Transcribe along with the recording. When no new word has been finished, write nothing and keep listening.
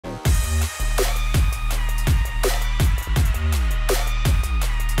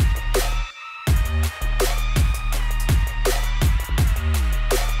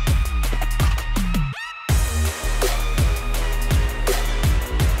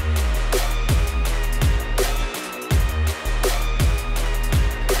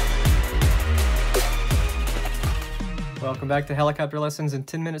back to Helicopter Lessons in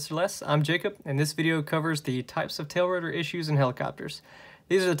 10 Minutes or Less. I'm Jacob, and this video covers the types of tail rotor issues in helicopters.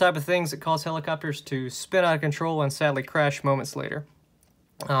 These are the type of things that cause helicopters to spin out of control and sadly crash moments later.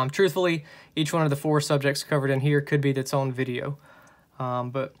 Truthfully, each one of the 4 subjects covered in here could be its own video.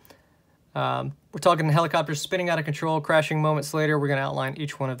 We're talking helicopters spinning out of control, crashing moments later. We're going to outline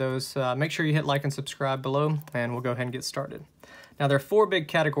each one of those. Make sure you hit like and subscribe below, and we'll go ahead and get started. Now, there are 4 big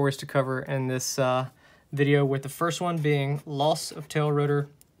categories to cover in this video, with the first one being loss of tail rotor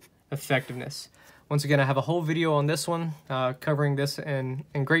effectiveness. Once again, I have a whole video on this one, covering this in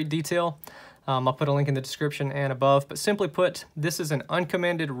great detail. I'll put a link in the description and above, but simply put, this is an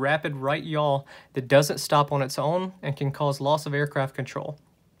uncommanded rapid right yaw that doesn't stop on its own and can cause loss of aircraft control.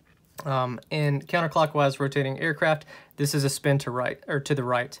 In counterclockwise rotating aircraft, this is a spin to the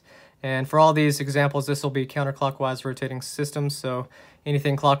right. And for all these examples, this will be counterclockwise rotating systems, so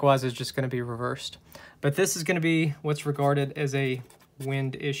anything clockwise is just going to be reversed. But this is going to be what's regarded as a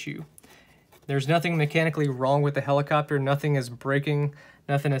wind issue. There's nothing mechanically wrong with the helicopter, nothing is breaking,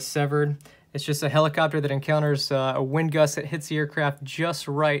 nothing is severed. It's just a helicopter that encounters a wind gust that hits the aircraft just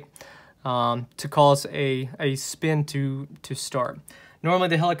right to cause a spin to start. Normally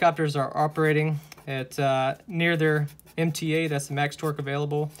the helicopters are operating at near their MTA, that's the max torque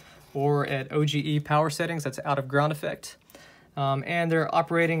available, or at OGE power settings, that's out of ground effect. And they're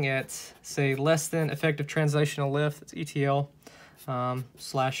operating at, say, less than effective translational lift, that's ETL,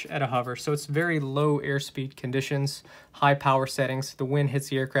 slash at a hover. So it's very low airspeed conditions, high power settings. The wind hits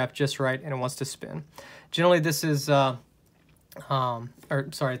the aircraft just right and it wants to spin. Generally, this is,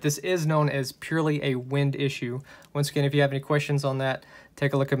 this is known as purely a wind issue. Once again, if you have any questions on that,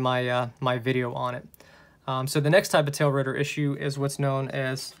 take a look at my, my video on it. So the next type of tail rotor issue is what's known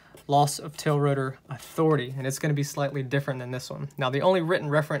as loss of tail rotor authority, and it's going to be slightly different than this one. Now, the only written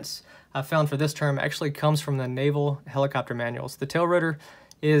reference I found for this term actually comes from the Naval helicopter manuals. The tail rotor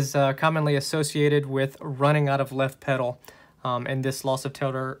is commonly associated with running out of left pedal and this loss of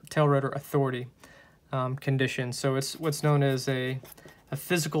tail rotor authority condition. So it's what's known as a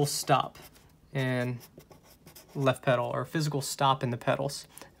physical stop in left pedal, or physical stop in the pedals.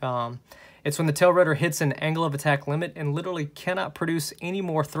 It's when the tail rotor hits an angle of attack limit and literally cannot produce any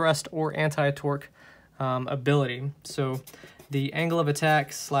more thrust or anti-torque ability. So the angle of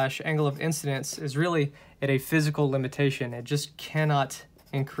attack slash angle of incidence is really at a physical limitation. It just cannot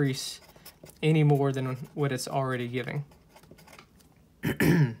increase any more than what it's already giving.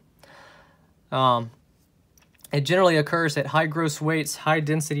 It generally occurs at high gross weights, high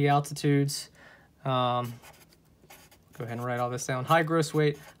density altitudes. Go ahead and write all this down. High gross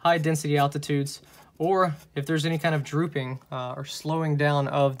weight, high density altitudes, or if there's any kind of drooping or slowing down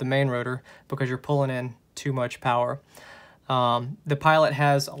of the main rotor because you're pulling in too much power. The pilot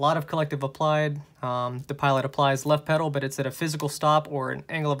has a lot of collective applied. The pilot applies left pedal, but it's at a physical stop or an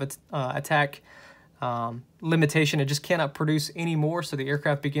angle of attack limitation. It just cannot produce any more, so the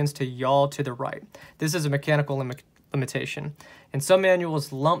aircraft begins to yaw to the right. This is a mechanical limitation. And some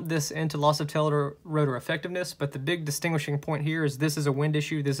manuals lump this into loss of tail rotor effectiveness, but the big distinguishing point here is this is a wind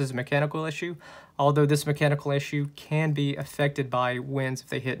issue, this is a mechanical issue. Although this mechanical issue can be affected by winds if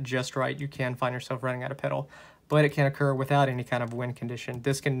they hit just right, you can find yourself running out of pedal, but it can occur without any kind of wind condition.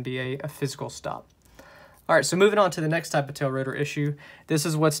 This can be a physical stop. All right, so moving on to the next type of tail rotor issue. This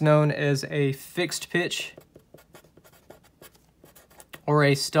is what's known as a fixed pitch or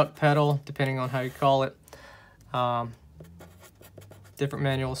a stuck pedal, depending on how you call it. Different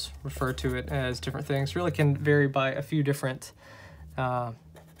manuals refer to it as different things. Really can vary by a few different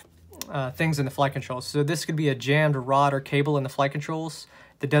things in the flight controls. So this could be a jammed rod or cable in the flight controls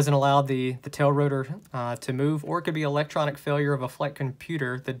that doesn't allow the tail rotor to move, or it could be electronic failure of a flight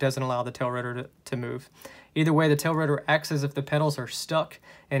computer that doesn't allow the tail rotor to move. Either way, the tail rotor acts as if the pedals are stuck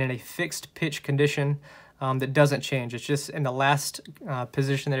and in a fixed pitch condition that doesn't change. It's just in the last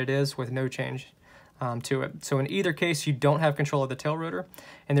position that it is with no change to it. So in either case, you don't have control of the tail rotor,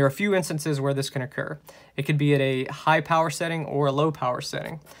 and there are a few instances where this can occur. It could be at a high power setting or a low power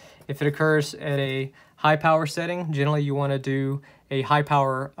setting. If it occurs at a high power setting, generally you want to do a high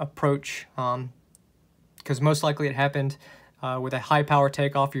power approach, because most likely it happened with a high power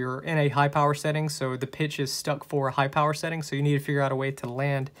takeoff. You're in a high power setting, so the pitch is stuck for a high power setting, so you need to figure out a way to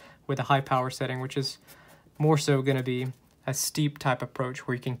land with a high power setting, which is more so going to be a steep type approach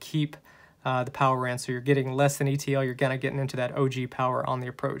where you can keep the power in, so you're getting less than ETL, you're kind of getting into that OG power on the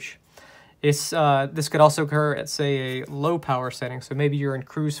approach. This could also occur at, say, a low power setting, so maybe you're in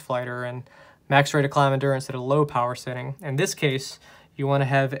cruise flight or in max rate of climb endurance at a low power setting. In this case, you want to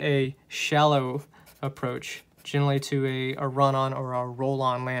have a shallow approach, generally to a run-on or a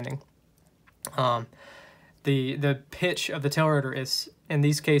roll-on landing. the pitch of the tail rotor is, in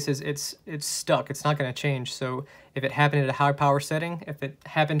these cases, it's stuck. It's not going to change. So if it happened at a high power setting, if it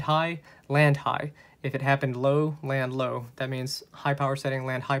happened high, land high. If it happened low, land low. That means high power setting,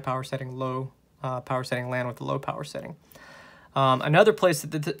 land high power setting, low power setting, land with the low power setting. Another place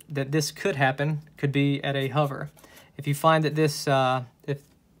that this could happen could be at a hover. If you find that this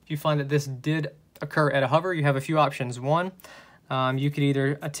did occur at a hover, you have a few options. One, you could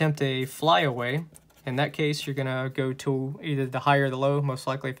either attempt a flyaway. In that case, you're gonna go to either the high or the low. Most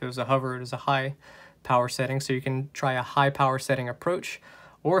likely, if it was a hover, it is a high power setting. So you can try a high power setting approach.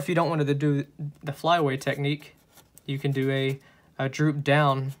 Or if you don't want to do the flyaway technique, you can do a droop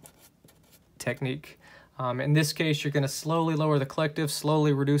down technique. In this case, you're going to slowly lower the collective,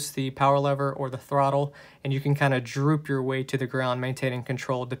 slowly reduce the power lever or the throttle, and you can kind of droop your way to the ground, maintaining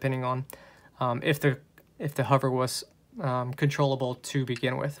control depending on if the hover was controllable to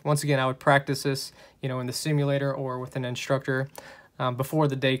begin with. Once again, I would practice this, in the simulator or with an instructor before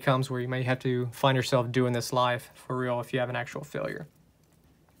the day comes where you may have to find yourself doing this live for real if you have an actual failure.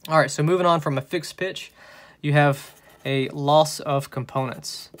 All right, so moving on from a fixed pitch, you have a loss of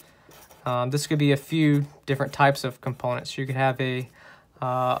components. This could be a few different types of components. You could have a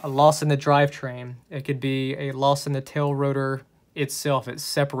loss in the drivetrain. It could be a loss in the tail rotor itself. It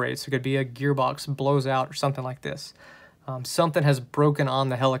separates. It could be a gearbox blows out or something like this. Something has broken on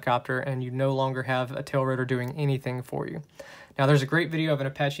the helicopter and you no longer have a tail rotor doing anything for you. Now, there's a great video of an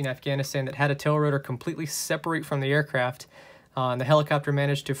Apache in Afghanistan that had a tail rotor completely separate from the aircraft. The helicopter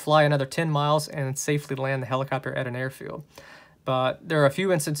managed to fly another 10 miles and safely land the helicopter at an airfield. But there are a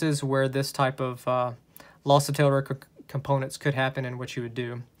few instances where this type of loss of tail rotor components could happen and what you would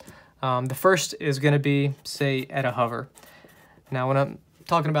do. The first is going to be, say, at a hover. Now, when I'm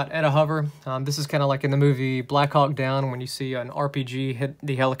talking about at a hover, this is kind of like in the movie Black Hawk Down when you see an RPG hit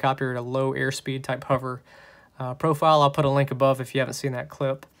the helicopter at a low airspeed type hover profile. I'll put a link above if you haven't seen that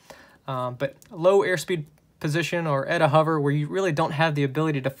clip. But low airspeed position or at a hover where you really don't have the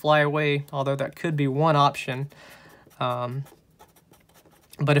ability to fly away, although that could be one option.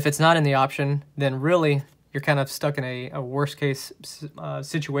 But if it's not in the option, then really you're kind of stuck in a worst case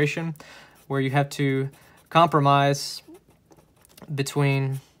situation where you have to compromise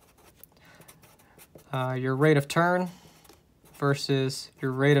between your rate of turn versus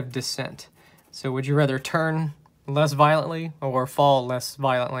your rate of descent. So would you rather turn less violently or fall less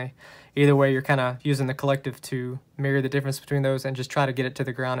violently? Either way, you're kind of using the collective to mirror the difference between those and just try to get it to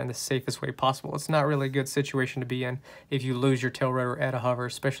the ground in the safest way possible. It's not really a good situation to be in if you lose your tail rotor at a hover,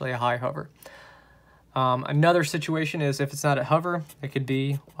 especially a high hover. Another situation is if it's not at hover, it could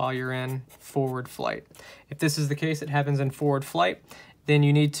be while you're in forward flight. If this is the case, it happens in forward flight, then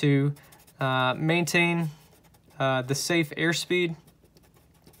you need to maintain the safe airspeed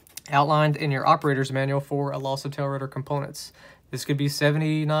outlined in your operator's manual for a loss of tail rotor components. This could be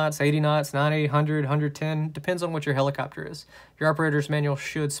 70 knots, 80 knots, 90, 100, 110, depends on what your helicopter is. Your operator's manual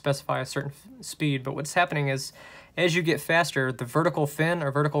should specify a certain speed, but what's happening is as you get faster, the vertical fin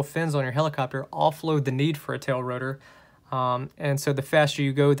or vertical fins on your helicopter offload the need for a tail rotor, and so the faster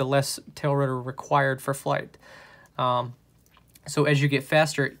you go, the less tail rotor required for flight. So as you get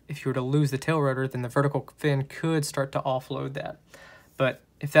faster, if you were to lose the tail rotor, then the vertical fin could start to offload that. But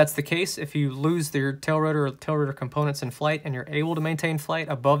if that's the case, if you lose your tail rotor or tail rotor components in flight and you're able to maintain flight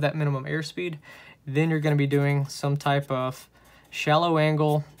above that minimum airspeed, then you're going to be doing some type of shallow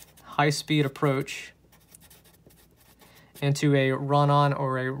angle, high speed approach into a run-on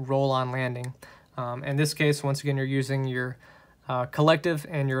or a roll-on landing. In this case, once again, you're using your collective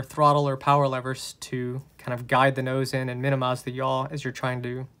and your throttle or power levers to kind of guide the nose in and minimize the yaw as you're trying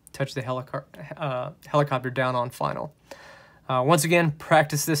to touch the helicopter down on final. Once again,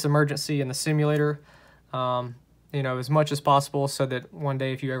 practice this emergency in the simulator, as much as possible so that one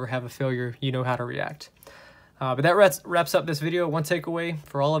day if you ever have a failure, you know how to react. But that wraps up this video. One takeaway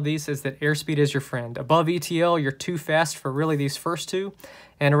for all of these is that airspeed is your friend. Above ETL, you're too fast for really these first two.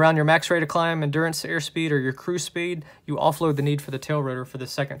 And around your max rate of climb, endurance airspeed, or your cruise speed, you offload the need for the tail rotor for the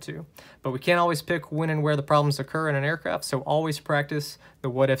second two. But we can't always pick when and where the problems occur in an aircraft, so always practice the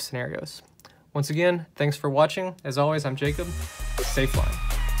what-if scenarios. Once again, thanks for watching. As always, I'm Jacob. Safe flying.